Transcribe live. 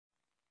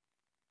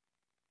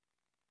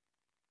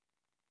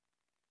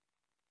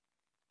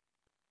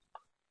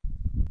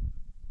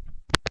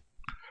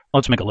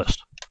Let's make a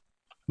list.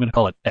 I'm going to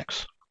call it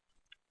X.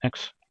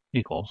 X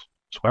equals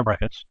square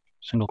brackets,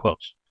 single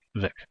quotes,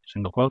 Vic,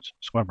 single quotes,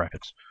 square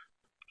brackets.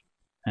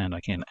 And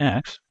I can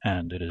X,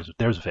 and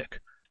there's Vic.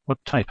 What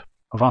type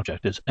of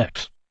object is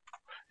X?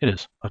 It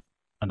is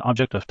an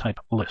object of type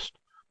list.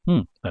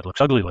 That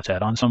looks ugly. Let's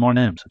add on some more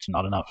names. It's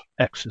not enough.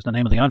 X is the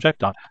name of the object.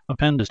 Dot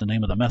append is the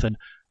name of the method.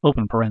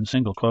 Open paren,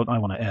 single quote. I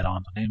want to add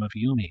on the name of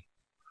Yumi.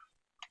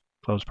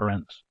 Close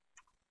parens.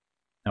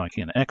 Now I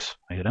key in X.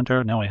 I hit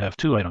enter. Now I have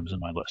two items in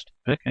my list,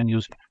 Vic and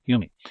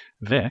Yumi.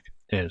 Vic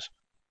is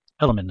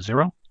element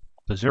 0,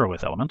 the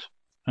 0th element,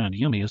 and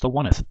Yumi is the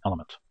 1th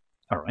element.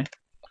 All right.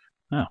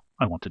 Now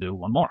I want to do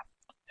one more.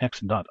 X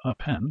dot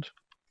append,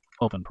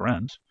 open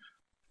parens,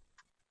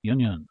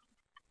 union,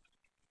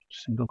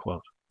 single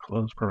quote,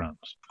 close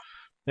parens.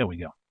 There we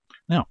go.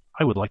 Now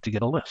I would like to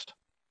get a list.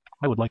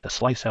 I would like to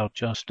slice out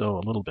just a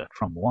little bit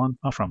from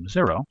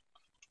 0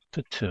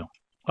 to 2,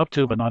 up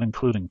to but not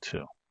including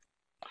 2.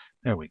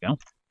 There we go.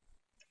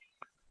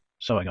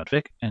 So I got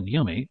Vic and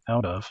Yumi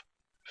out of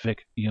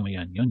Vic, Yumi,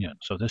 and Union.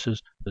 So this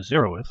is the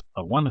 0th,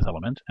 the 1th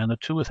element, and the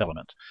 2th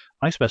element.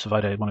 I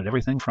specified I wanted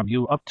everything from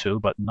U up to,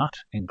 but not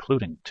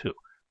including 2.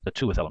 The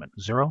 2th element,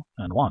 0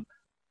 and 1.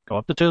 Go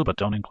up to 2, but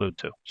don't include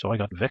 2. So I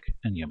got Vic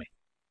and Yumi.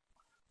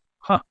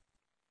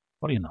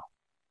 What do you know?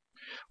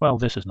 Well,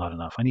 this is not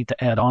enough. I need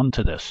to add on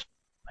to this.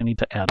 I need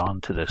to add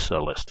on to this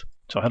list.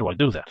 So how do I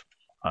do that?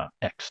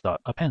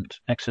 X.append.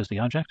 X is the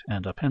object,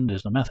 and append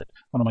is the method.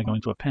 What am I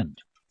going to append?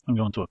 I'm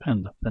going to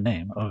append the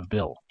name of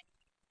Bill.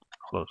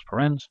 Close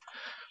parens.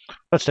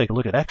 Let's take a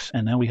look at X,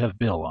 and now we have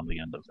Bill on the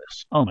end of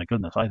this. Oh my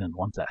goodness, I didn't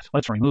want that.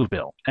 Let's remove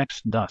Bill.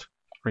 X dot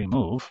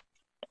remove,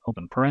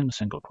 open paren,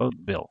 single quote,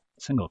 Bill,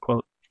 single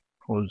quote,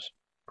 close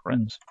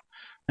parens.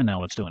 And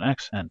now let's do an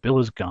X, and Bill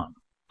is gone.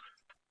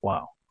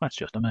 Wow, that's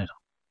just amazing.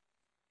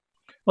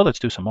 Well, let's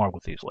do some more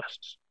with these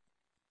lists.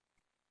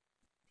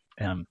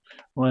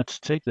 Let's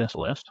take this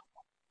list,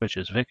 which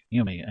is Vic,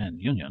 Yumi,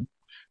 and Union,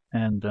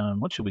 and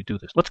what should we do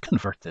this? Let's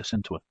convert this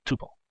into a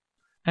tuple.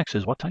 X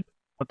is what type?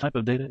 What type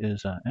of data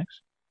is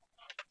X?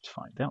 Let's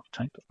find out.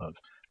 Type of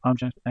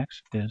object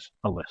X is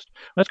a list.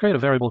 Let's create a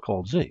variable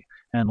called Z,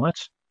 and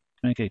let's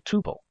make a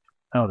tuple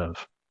out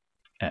of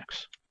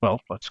X.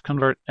 Well, let's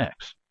convert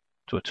X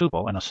to a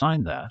tuple and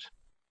assign that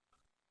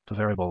to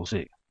variable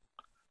Z.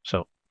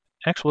 So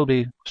X will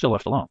be still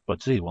left alone,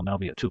 but Z will now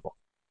be a tuple.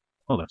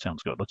 Oh, that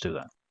sounds good. Let's do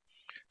that.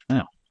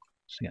 Now,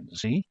 again,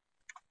 Z.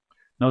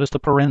 Notice the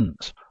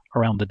parens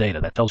around the data.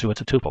 That tells you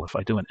it's a tuple. If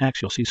I do an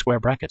X, you'll see square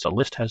brackets. A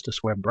list has the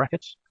square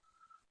brackets,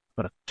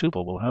 but a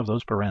tuple will have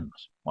those parens.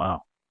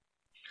 Wow.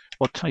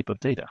 What type of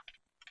data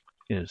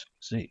is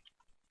Z?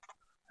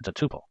 It's a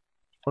tuple.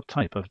 What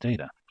type of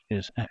data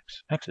is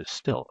X? X is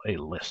still a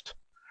list.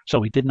 So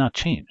we did not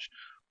change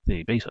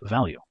the base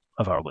value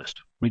of our list.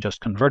 We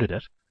just converted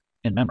it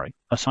in memory,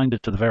 assigned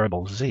it to the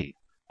variable Z,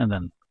 and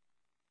then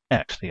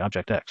X, the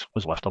object X,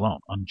 was left alone,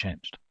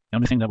 unchanged. The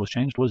only thing that was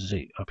changed was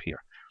Z up here.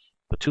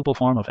 The tuple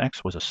form of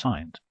X was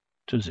assigned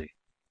to Z.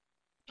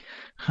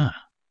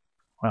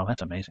 Wow,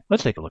 that's amazing.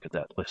 Let's take a look at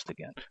that list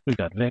again. We've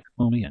got Vic,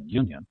 Yumi, and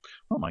Union.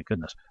 Oh my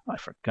goodness, I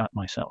forgot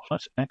myself.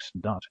 Let's X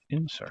dot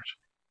insert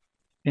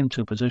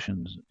into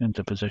position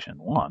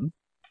 1,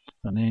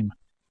 the name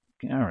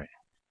Gary,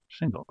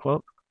 single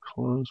quote,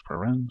 close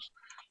parens,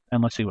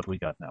 and let's see what we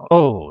got now.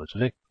 Oh, it's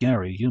Vic,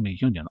 Gary, Yumi,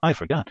 Union. I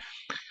forgot.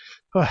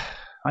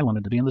 I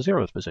wanted to be in the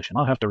 0th position.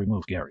 I'll have to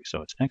remove Gary.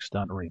 So it's X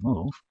dot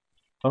remove,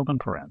 open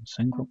paren,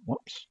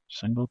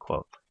 single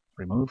quote,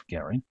 remove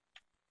Gary.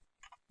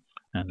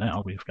 And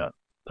now we've got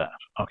that.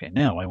 Okay,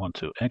 now I want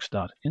to X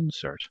dot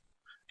insert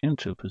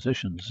into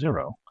position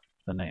 0,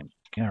 the name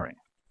Gary.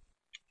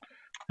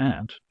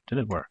 And did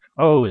it work?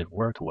 Oh, it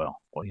worked well.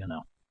 Well, you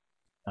know,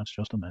 that's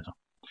just amazing.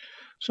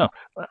 So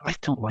I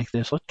don't like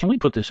this. Can we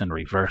put this in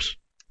reverse?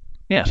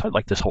 Yes, I'd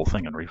like this whole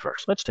thing in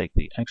reverse. Let's take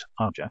the X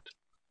object.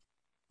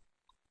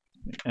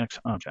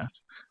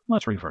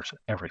 Let's reverse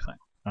everything.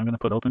 I'm going to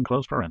put open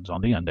close parens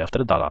on the end after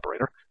the dot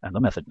operator and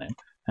the method name.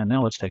 And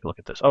now let's take a look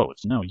at this. Oh,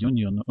 it's now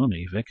Union,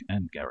 Yumi, Vic,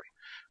 and Gary.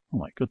 Oh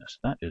my goodness,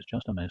 that is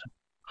just amazing.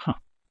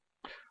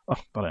 Oh,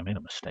 but I made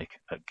a mistake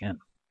again.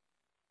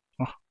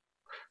 Oh,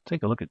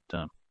 take a look at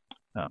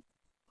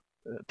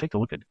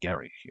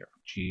Gary here.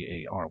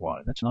 Gary.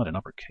 That's not in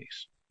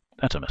uppercase.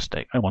 That's a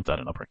mistake. I want that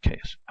in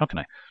uppercase. How can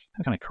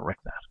I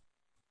correct that?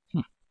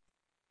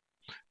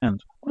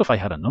 And what if I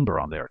had a number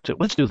on there too?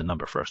 Let's do the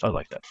number first. I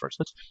like that first.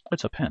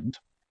 Let's append.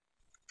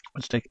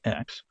 Let's take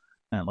X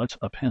and let's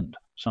append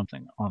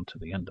something onto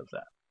the end of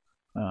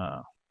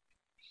that.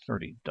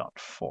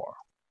 30.4.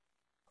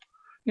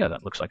 Yeah,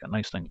 that looks like a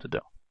nice thing to do.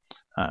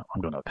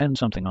 I'm going to append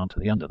something onto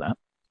the end of that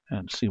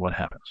and see what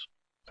happens.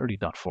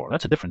 30.4.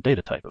 That's a different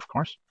data type, of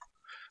course.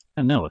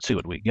 And now let's see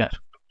what we get.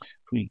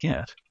 We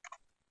get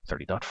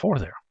 30.4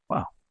 there.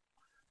 Wow.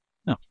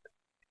 Now,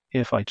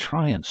 if I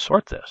try and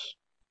sort this,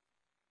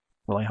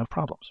 will I have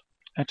problems?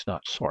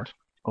 X.sort,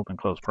 open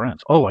close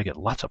parens. Oh, I get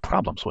lots of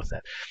problems with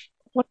that.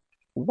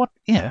 What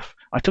if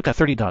I took that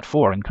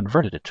 30.4 and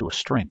converted it to a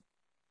string?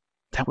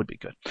 That would be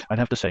good. I'd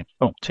have to say,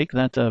 oh, take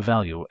that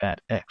value at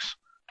X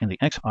in the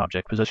X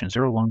object position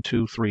 0, 1,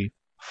 2, 3,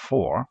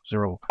 4,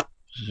 0,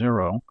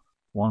 0,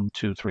 1,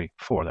 2, 3,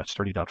 4. That's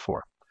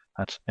 30.4.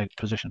 That's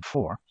position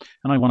 4.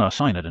 And I want to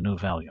assign it a new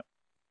value.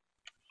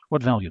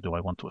 What value do I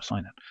want to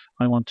assign it?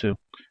 I want to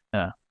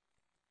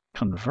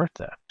convert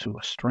that to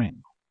a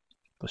string.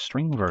 The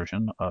string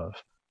version of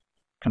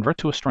convert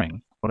to a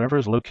string whatever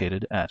is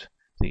located at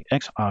the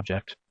X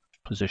object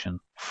position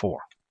 4.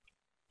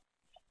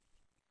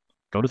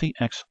 Go to the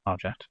X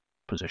object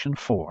position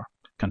 4,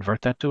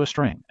 convert that to a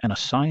string, and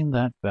assign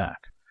that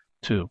back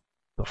to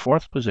the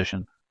fourth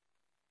position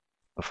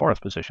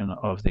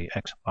of the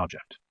X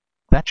object.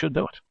 That should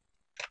do it.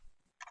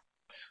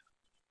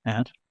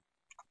 And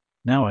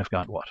now I've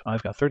got what?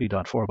 I've got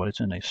 30.4, but it's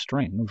in a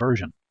string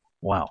version.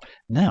 Wow.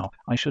 Now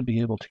I should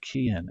be able to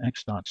key in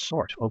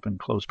x.sort, open,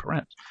 close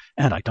parens,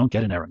 and I don't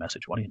get an error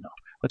message. What do you know?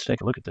 Let's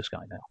take a look at this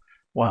guy now.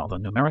 Wow, the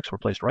numerics were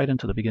placed right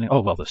into the beginning.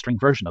 Oh, well, the string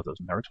version of those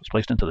numerics was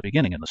placed into the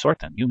beginning in the sort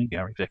then. Yumi,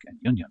 Gary, Vic, and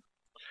Union.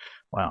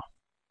 Wow.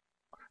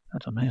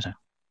 That's amazing.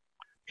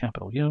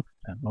 Capital U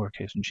and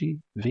lowercase g,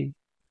 v,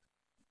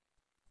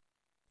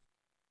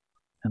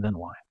 and then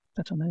y.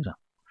 That's amazing.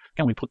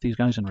 Can we put these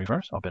guys in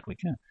reverse? I'll bet we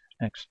can.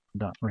 X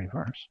dot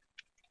reverse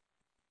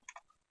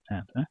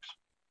and X.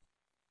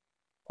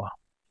 Wow.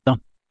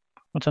 Done.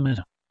 That's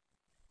amazing.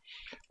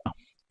 Oh,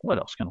 what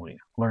else can we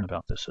learn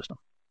about this system?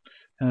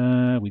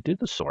 We did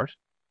the sort,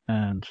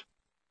 and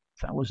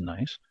that was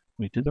nice.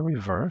 We did the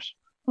reverse.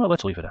 Well,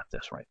 let's leave it at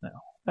this right now.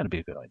 That'd be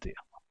a good idea.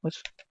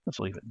 Let's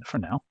leave it for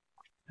now.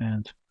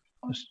 And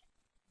this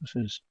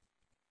is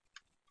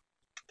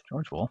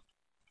George Wool,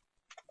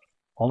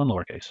 all in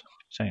lowercase,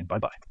 saying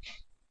bye-bye.